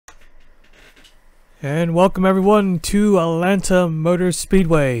And welcome everyone to Atlanta Motor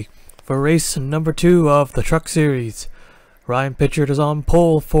Speedway for race number 2 of the Truck Series. Ryan Pitchard is on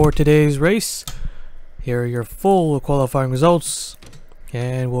pole for today's race. Here are your full qualifying results,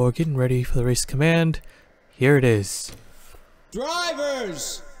 and we're getting ready for the race command. Here it is.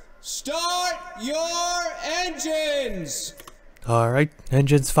 Drivers, start your engines! Alright,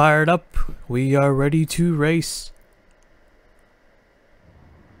 engines fired up. We are ready to race.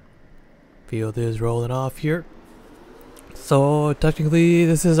 Field is rolling off here. So technically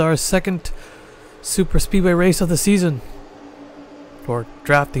this is our second super speedway race of the season, or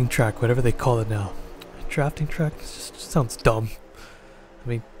drafting track, whatever they call it now. Drafting track just sounds dumb. I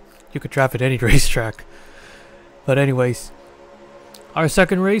mean, you could draft at any racetrack, but anyways, our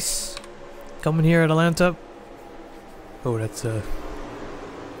second race coming here at Atlanta. Oh, that's not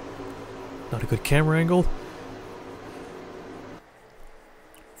a good camera angle.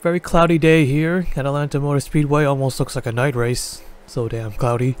 Very cloudy day here at Atlanta Motor Speedway. Almost looks like a night race. So damn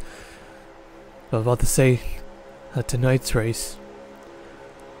cloudy. I was about to say tonight's race.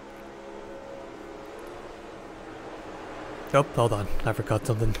 Oh, hold on. I forgot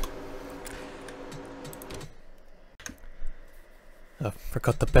something. I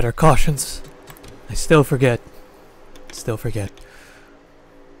forgot the better cautions. I still forget.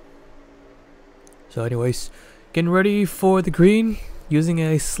 So anyways, getting ready for the green. Using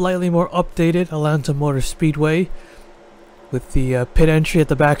a slightly more updated Atlanta Motor Speedway with the pit entry at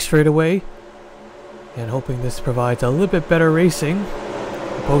the back straightaway, and hoping this provides a little bit better racing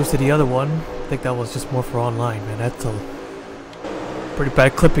opposed to the other one. I think that was just more for online, man. That's a pretty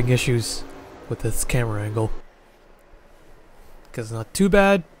bad clipping issues with this camera angle, because it's not too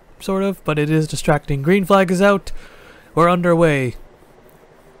bad, sort of, but it is distracting. Green flag is out. We're underway.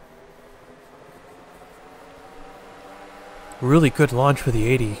 Really good launch for the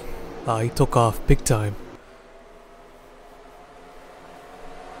 80. He took off big time.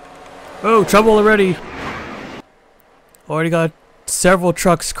 Oh, trouble already. Already got several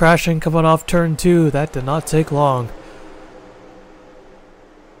trucks crashing coming off turn 2. That did not take long.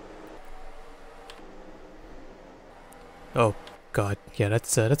 Oh god, yeah,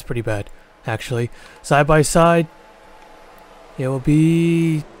 that's pretty bad actually. Side by side. It will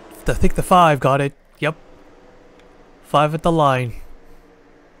be, I think the 5 got it. Yep. 5 at the line.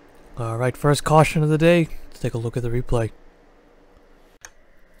 Alright, first caution of the day. Let's take a look at the replay.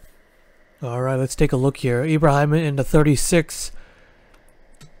 Alright, let's take a look here. Ibrahim in the 36.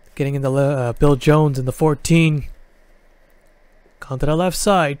 Getting in the Bill Jones in the 14. Gone to the left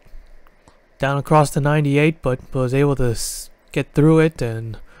side. Down across the 98, but was able to get through it,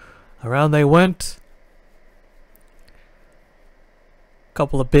 and around they went.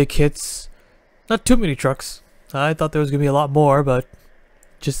 Couple of big hits. Not too many trucks. I thought there was going to be a lot more, but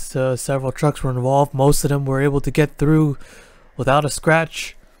just several trucks were involved. Most of them were able to get through without a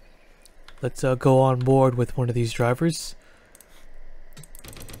scratch. Let's go on board with one of these drivers.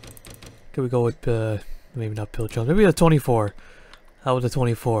 Can we go with, maybe not Bill Jones, maybe the 24. How was the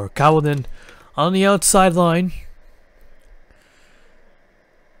 24? Cowden on the outside line.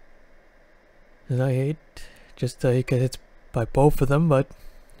 And I hate, just he got hit by both of them, but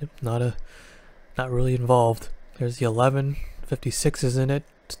not really involved. There's the 11, 56 is in it,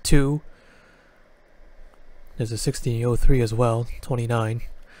 2. There's a 1603 as well, 29.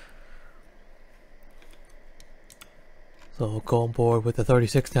 So we'll go on board with the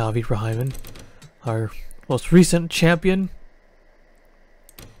 36 now of Ibrahim, our most recent champion.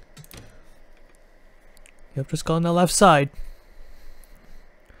 Yep, just gone the left side.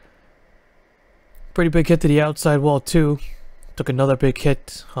 Pretty big hit to the outside wall too. Took another big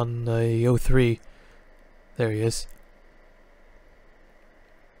hit on the 03. There he is.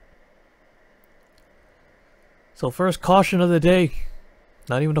 So first caution of the day.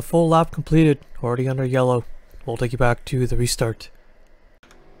 Not even a full lap completed. Already under yellow. We'll take you back to the restart.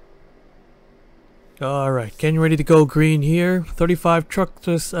 Alright, getting ready to go green here. 35 trucks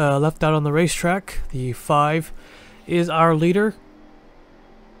just left out on the racetrack. The 5 is our leader.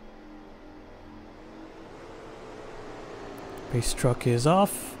 Race truck is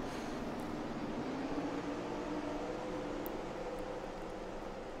off.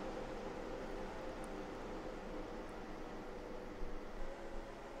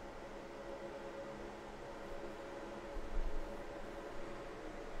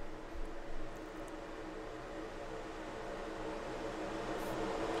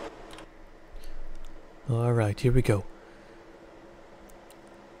 Alright, here we go.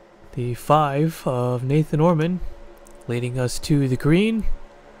 The 5 of Nathan Orman leading us to the green.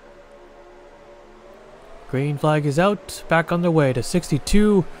 Green flag is out. Back on the way to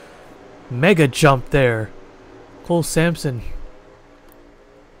 62. Mega jump there. Cole Sampson.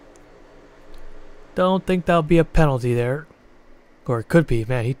 Don't think that'll be a penalty there. Or it could be.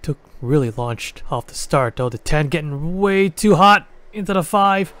 Man, he really launched off the start though. The 10 getting way too hot into the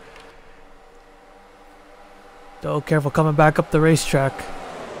 5. Oh, careful coming back up the racetrack.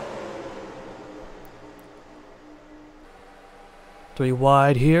 3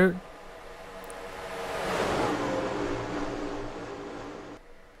 wide here.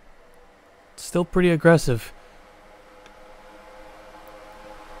 Still pretty aggressive.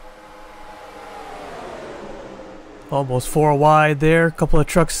 Almost 4 wide there. Couple of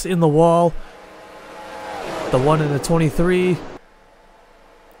trucks in the wall. The 1 and the 23.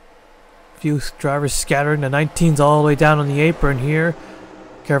 Few drivers scattering. The 19's all the way down on the apron here.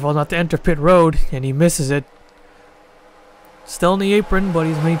 Careful not to enter pit road. And he misses it. Still in the apron, but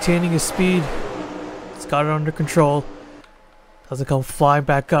he's maintaining his speed. He's got it under control. Doesn't come flying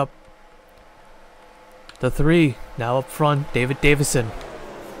back up. The 3 now up front. David Davison.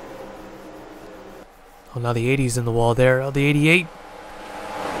 Oh, now the 80's in the wall there. Oh, the 88.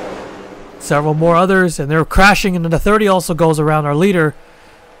 Several more others, and they're crashing, and then the 30 also goes around our leader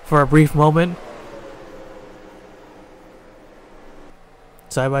for a brief moment.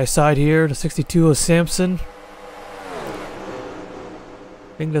 Side by side here, the 62 of Sampson.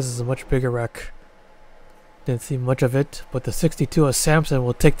 I think this is a much bigger wreck. Didn't see much of it, but the 62 of Sampson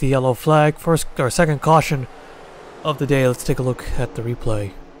will take the yellow flag. First or second caution of the day. Let's take a look at the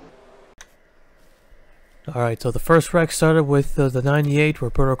replay. Alright, so the first wreck started with the 98,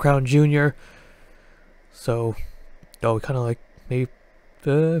 Roberto Crown Jr. So, oh, kind of like, maybe,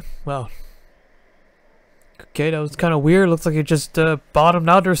 well. Okay, that was kind of weird. Looks like it just bottomed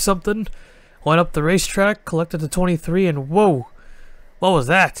out or something. Went up the racetrack, collected the 23, and whoa! What was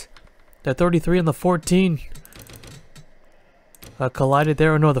that? The 33 and the 14 collided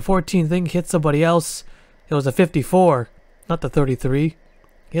there. No, the 14 thing hit somebody else. It was a 54, not the 33.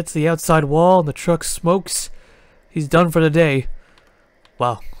 Hits the outside wall and the truck smokes. He's done for the day.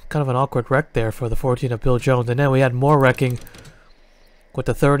 Wow, kind of an awkward wreck there for the 14 of Bill Jones. And then we had more wrecking with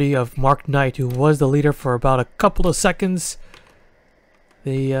the 30 of Mark Knight, who was the leader for about a couple of seconds.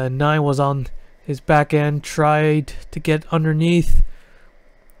 The 9 was on his back end, tried to get underneath.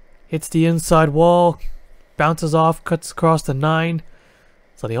 Hits the inside wall, bounces off, cuts across the 9.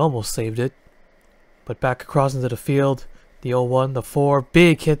 So they almost saved it. But back across into the field. The 01, the 4,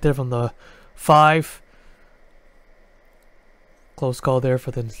 big hit there from the 5. Close call there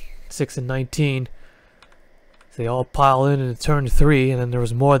for the 6 and 19. So they all pile in turn 3, and then there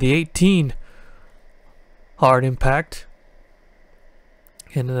was more of the 18. Hard impact.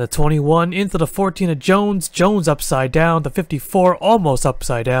 And then the 21 into the 14 of Jones. Jones upside down. The 54 almost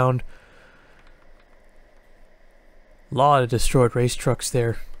upside down. Lot of destroyed race trucks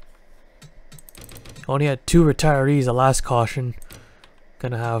there. Only had 2 retirees the last caution.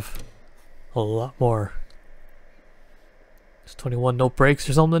 Gonna have a lot more. It's 21 no brakes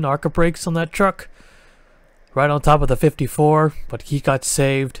or something. Arca brakes on that truck. Right on top of the 54, but he got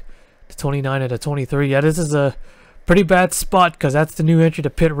saved. The 29 and the 23. Yeah, this is a pretty bad spot because that's the new entry to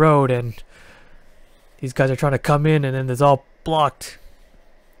pit road, and these guys are trying to come in, and then it's all blocked.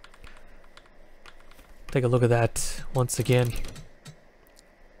 Take a look at that once again.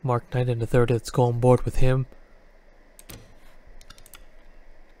 Mark Knight in the 30. Let's go on board with him.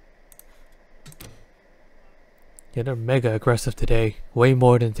 Yeah, they're mega aggressive today. Way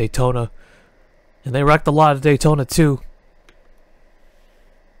more than Daytona. And they wrecked a lot of Daytona too.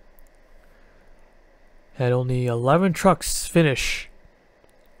 Had only 11 trucks finish.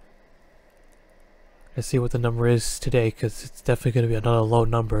 Let's see what the number is today, because it's definitely going to be another low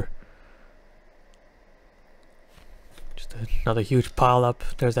number. Just another huge pile up.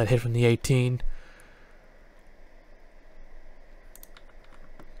 There's that hit from the 18.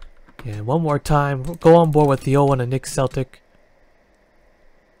 And one more time, go on board with the 01 and Nick Celtic.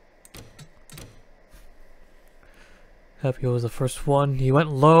 Happy was the first one. He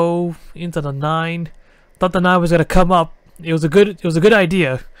went low into the 9. Thought the 9 was gonna come up. It was a good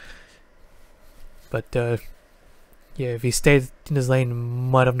idea. But yeah, if he stayed in his lane,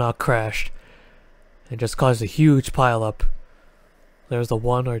 might have not crashed. And just caused a huge pile up. There's the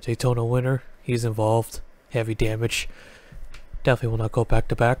 1, our Daytona winner. He's involved. Heavy damage. Definitely will not go back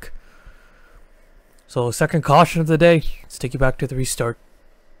to back. So second caution of the day. Let's take you back to the restart.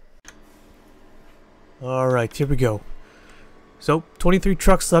 Alright, here we go. So 23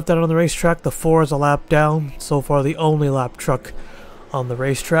 trucks left out on the racetrack. The 4 is a lap down. So far the only lap truck on the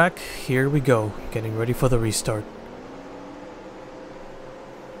racetrack. Here we go. Getting ready for the restart.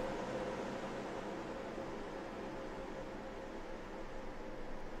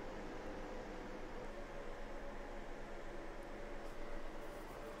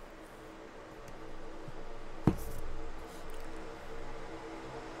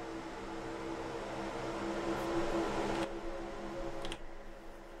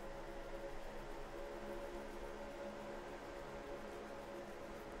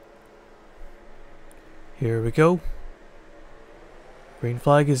 Here we go. Green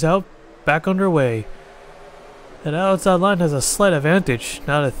flag is out. Back underway. And outside line has a slight advantage.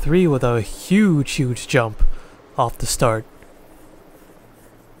 Now at 3 with a huge jump off the start.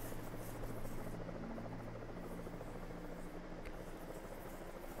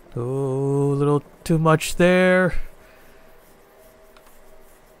 Oh, a little too much there.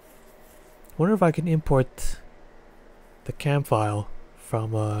 Wonder if I can import the cam file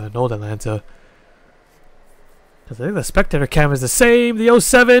from an old Atlanta. Because I think the spectator cam is the same. The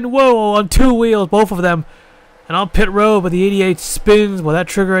 07, whoa, on 2 wheels, both of them. And on pit road, but the 88 spins. Will that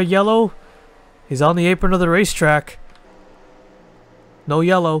trigger a yellow? He's on the apron of the racetrack. No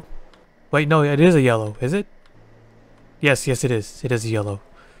yellow. Wait, no, it is a yellow, is it? Yes, it is. It is a yellow.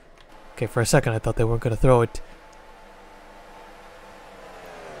 Okay, for a second I thought they weren't going to throw it.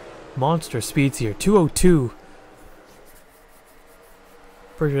 Monster speeds here, 202.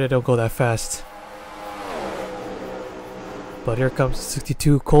 Pretty sure they don't go that fast. But here comes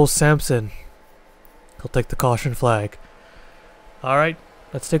 62 Cole Sampson. He'll take the caution flag. Alright,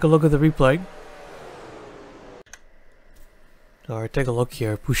 let's take a look at the replay. Alright, take a look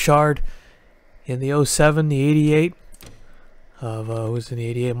here. Bouchard in the 07, the 88 of, who's in the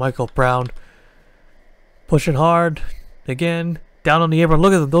 88? Michael Brown. Pushing hard. Again, down on the apron.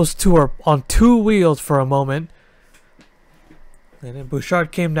 Look at them. Those two are on 2 wheels for a moment. And then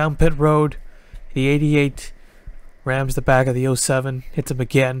Bouchard came down pit road. The 88 rams the back of the 07. Hits him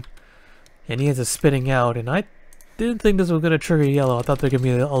again. And he ends up spinning out. And I didn't think this was going to trigger yellow. I thought they were going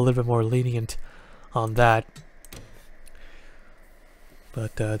to be a little bit more lenient on that.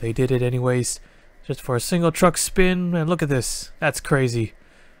 But they did it anyways. Just for a single truck spin. And look at this. That's crazy.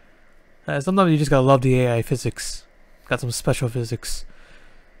 Sometimes you just gotta love the AI physics. Got some special physics.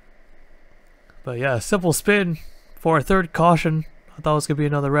 But yeah, simple spin for a 3rd caution. I thought it was gonna be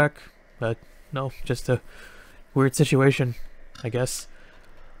another wreck. But no, just a weird situation, I guess.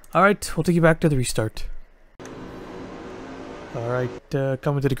 Alright, we'll take you back to the restart. Alright,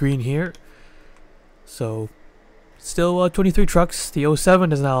 coming to the green here. So, still 23 trucks. The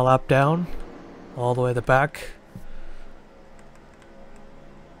 07 is now a lap down. All the way at the back.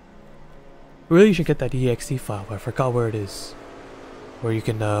 Really should get that EXE file, but I forgot where it is. Where you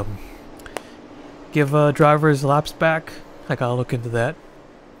can give drivers laps back. I gotta look into that.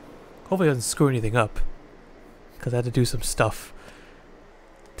 Hopefully it doesn't screw anything up. Because I had to do some stuff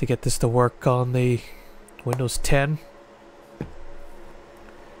to get this to work on the Windows 10.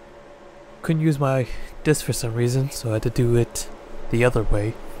 Couldn't use my disk for some reason, so I had to do it the other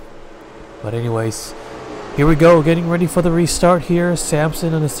way. But anyways, here we go, getting ready for the restart here.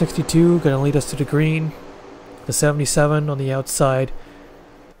 Sampson on the 62, gonna lead us to the green. The 77 on the outside.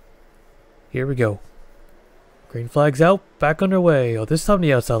 Here we go. Green flag's out, back underway. Oh, this time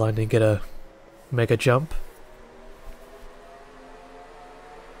the outside line didn't get a mega jump.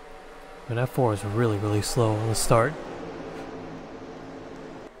 And F4 is really slow on the start.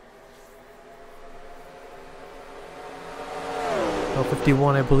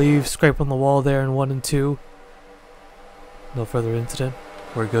 L51, I believe, scrape on the wall there in 1 and 2. No further incident.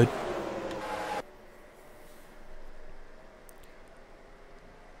 We're good.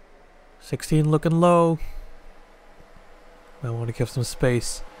 '16 looking low. I want to give some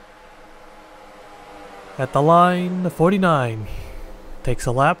space. At the line, the 49 takes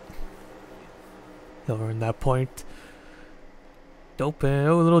a lap. He'll earn that point. Dope.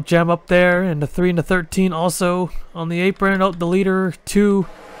 Oh, a little jam up there, and the 3 and the 13 also on the apron. Oh, the leader 2.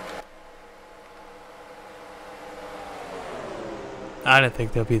 I didn't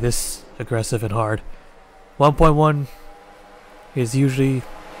think they'll be this aggressive and hard. 1.1 is usually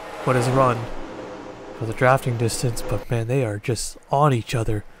what is run for the drafting distance, but man, they are just on each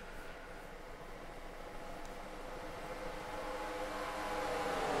other.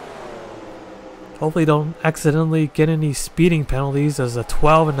 Hopefully don't accidentally get any speeding penalties, as the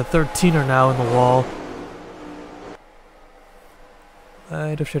 12 and the 13 are now in the wall.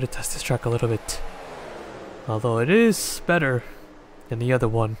 I should have tested this track a little bit. Although it is better than the other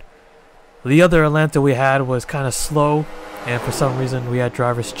one. The other Atlanta we had was kind of slow, and for some reason we had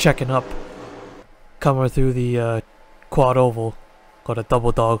drivers checking up coming through the quad oval, called a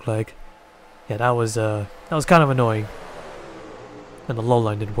double dog leg. Yeah, that was kind of annoying. And the low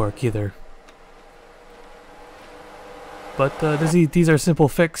line didn't work either. But these are simple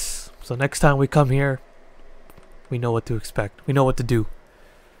fix, so next time we come here, we know what to expect. We know what to do.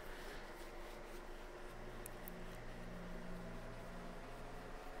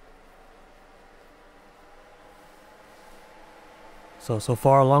 So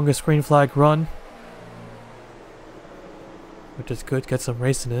far, longest green flag run, which is good. Get some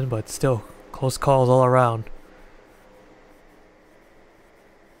racing in, but still Close calls all around.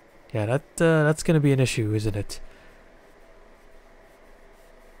 Yeah, that's gonna be an issue, isn't it?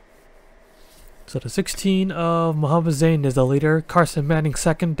 So the 16 of Muhammad Zain is the leader. Carson Manning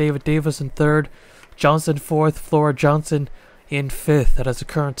second. David Davis in third. Johnson fourth. Flora Johnson in fifth. That is the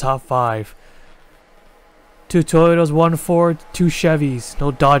current top 5. 2 Toyotas, 1 Ford, 2 Chevys.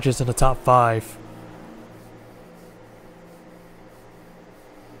 No Dodges in the top 5.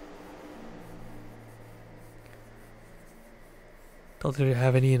 Don't think they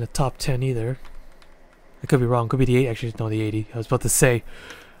have any in the top 10 either. I could be wrong. Could be the 8. Actually, no, the 80. I was about to say.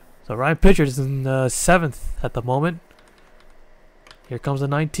 So Ryan Pitchard is in 7th at the moment. Here comes the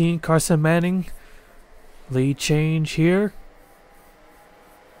 19, Carson Manning. Lead change here.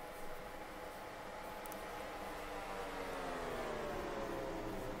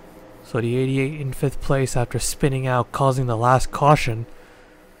 So the 88 in 5th place after spinning out, causing the last caution.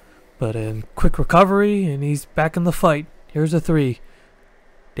 But in quick recovery, and he's back in the fight. Here's the 3.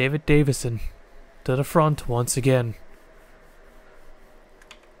 David Davison to the front once again.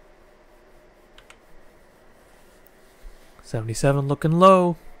 '77 looking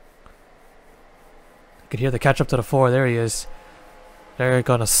low. I could hear the catch up to the 4. There he is. They're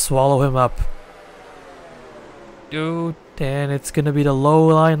gonna swallow him up. Dude, and it's gonna be the low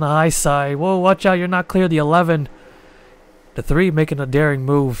line, the high side. Whoa, watch out, you're not clear. The 11. The 3 making a daring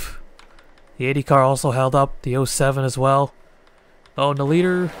move. The 80 car also held up. The 07 as well. Oh, and the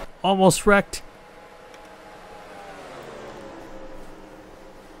leader almost wrecked.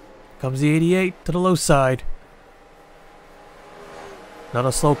 Comes the 88 to the low side. Not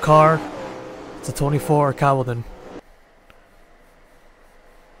a slow car. It's a 24 Cowaldon.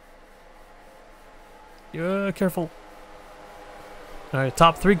 Yeah, careful. Alright,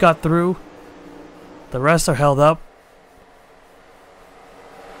 top 3 got through. The rest are held up.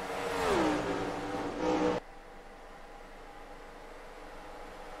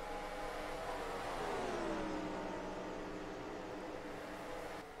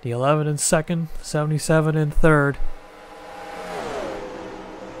 The 11 in 2nd, 77 in 3rd.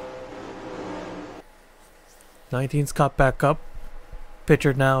 19's caught back up.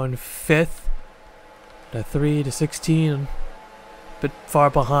 Pitcher now in 5th. The 3 to 16, a bit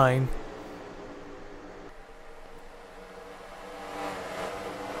far behind.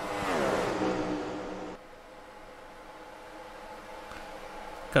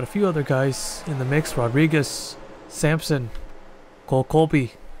 Got a few other guys in the mix. Rodriguez, Sampson, Cole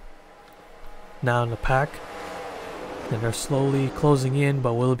Colby now in the pack. And they're slowly closing in,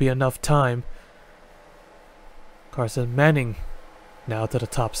 but will it be enough time? Carson Manning now to the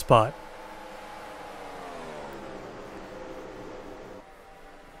top spot.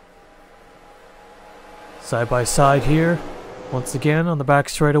 Side by side here. Once again on the back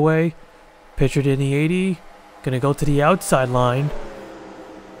straightaway. Pitcher in the 80. Gonna go to the outside line.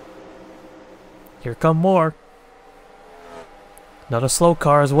 Here come more. Not a slow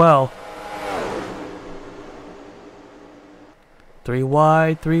car as well. 3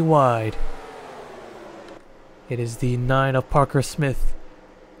 wide, 3 wide. It is the 9 of Parker Smith.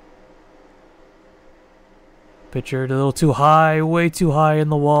 Pitcher a little too high, way too high in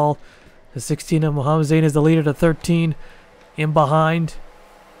the wall. The 16 of Muhammad Zain is the leader. The 13 in behind.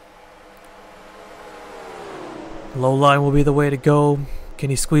 Low line will be the way to go. Can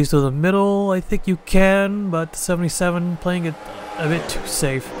he squeeze through the middle? I think you can, but the 77 playing it a bit too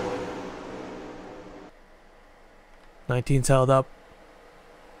safe. 19's held up.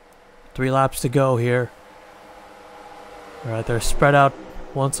 3 laps to go here. Alright, they're spread out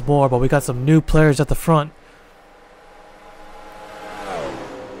once more, but we got some new players at the front.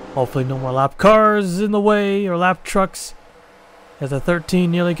 Hopefully no more lap cars in the way, or lap trucks. As the 13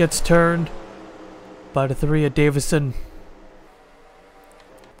 nearly gets turned by the 3 of Davison.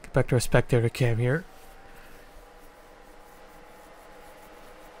 Get back to our spectator cam here.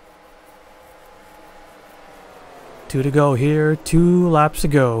 Two to go here, 2 laps to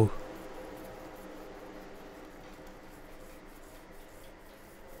go.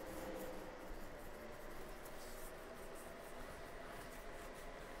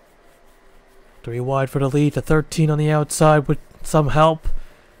 Three wide for the lead, the 13 on the outside with some help.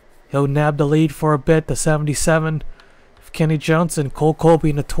 He'll nab the lead for a bit, the 77 of Kenny Johnson. Cole Colby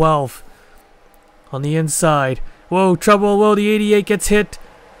in the 12 on the inside. Whoa, trouble, whoa, the 88 gets hit.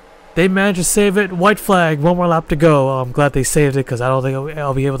 They manage to save it. White flag, 1 more lap to go. Oh, I'm glad they saved it because I don't think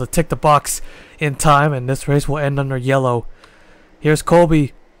I'll be able to tick the box in time, and this race will end under yellow. Here's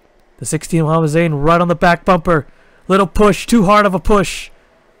Colby, the 16 Muhammad Zain, right on the back bumper. Little push, too hard of a push.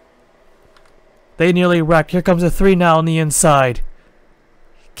 They nearly wrecked. Here comes a 3 now on the inside.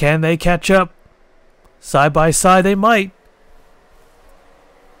 Can they catch up? Side by side they might.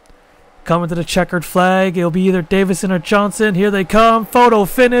 Coming to the checkered flag. It'll be either Davison or Johnson. Here they come. Photo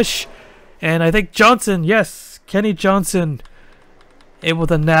finish. And I think Johnson, yes, Kenny Johnson, able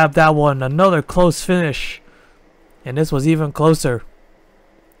to nab that one. Another close finish. And this was even closer.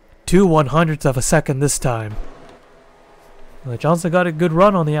 2/100ths of a second this time. Johnson got a good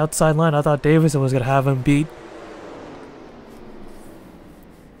run on the outside line. I thought Davison was going to have him beat.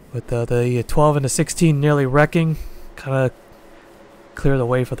 With the 12 and the 16 nearly wrecking. Kind of clear the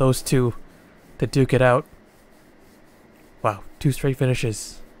way for those two to duke it out. Wow, 2 straight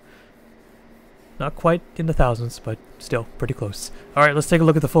finishes. Not quite in the thousands, but still pretty close. Alright, let's take a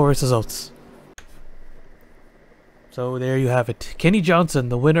look at the full race results. So there you have it. Kenny Johnson,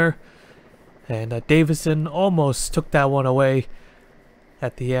 the winner. And Davison almost took that one away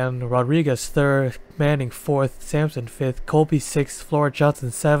at the end. Rodriguez 3rd, Manning 4th, Sampson 5th, Colby 6th, Flora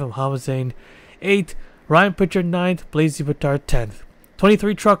Johnson 7th, Hamazane 8th, Ryan Pritchard 9th, Blazy Bitard 10th.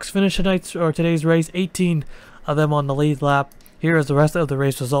 23 trucks finished today's race, 18 of them on the lead lap. Here is the rest of the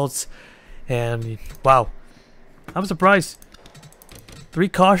race results. And wow, I'm surprised. 3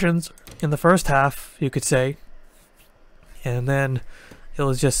 cautions in the first half, you could say. And then it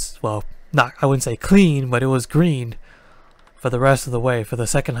was just, well, I wouldn't say clean, but it was green for the rest of the way, for the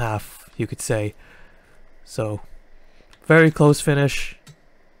second half, you could say. So, very close finish.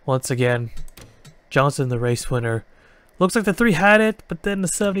 Once again, Johnson the race winner. Looks like the 3 had it, but then the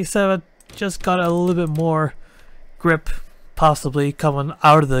 77 just got a little bit more grip, possibly coming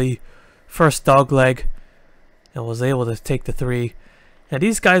out of the first dog leg, and was able to take the 3. And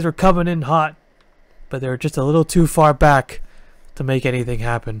these guys were coming in hot, but they were just a little too far back to make anything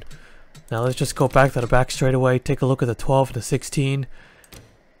happen. Now let's just go back to the back straightaway, take a look at the 12 and the 16.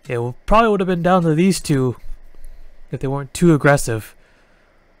 It probably would have been down to these two if they weren't too aggressive.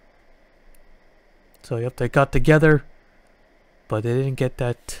 So yep, they got together, but they didn't get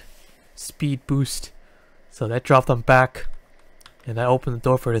that speed boost. So that dropped them back, and that opened the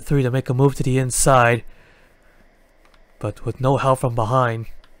door for the 3 to make a move to the inside. But with no help from behind,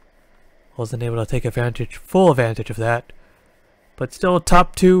 wasn't able to take full advantage of that. But still,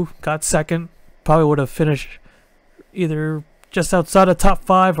 top 2, got second. Probably would have finished either just outside of top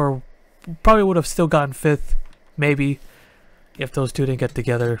 5, or probably would have still gotten 5th, maybe, if those two didn't get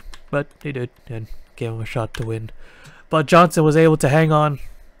together. But they did, and gave him a shot to win. But Johnson was able to hang on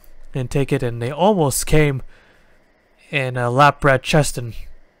and take it, and they almost came and lap Brad Cheston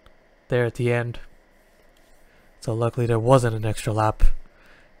there at the end. So luckily there wasn't an extra lap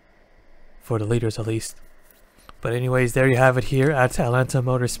for the leaders, at least. But anyways, there you have it here at Atlanta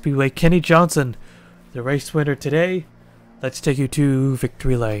Motor Speedway. Kenny Johnson, the race winner today. Let's take you to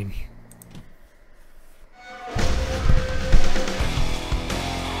victory lane.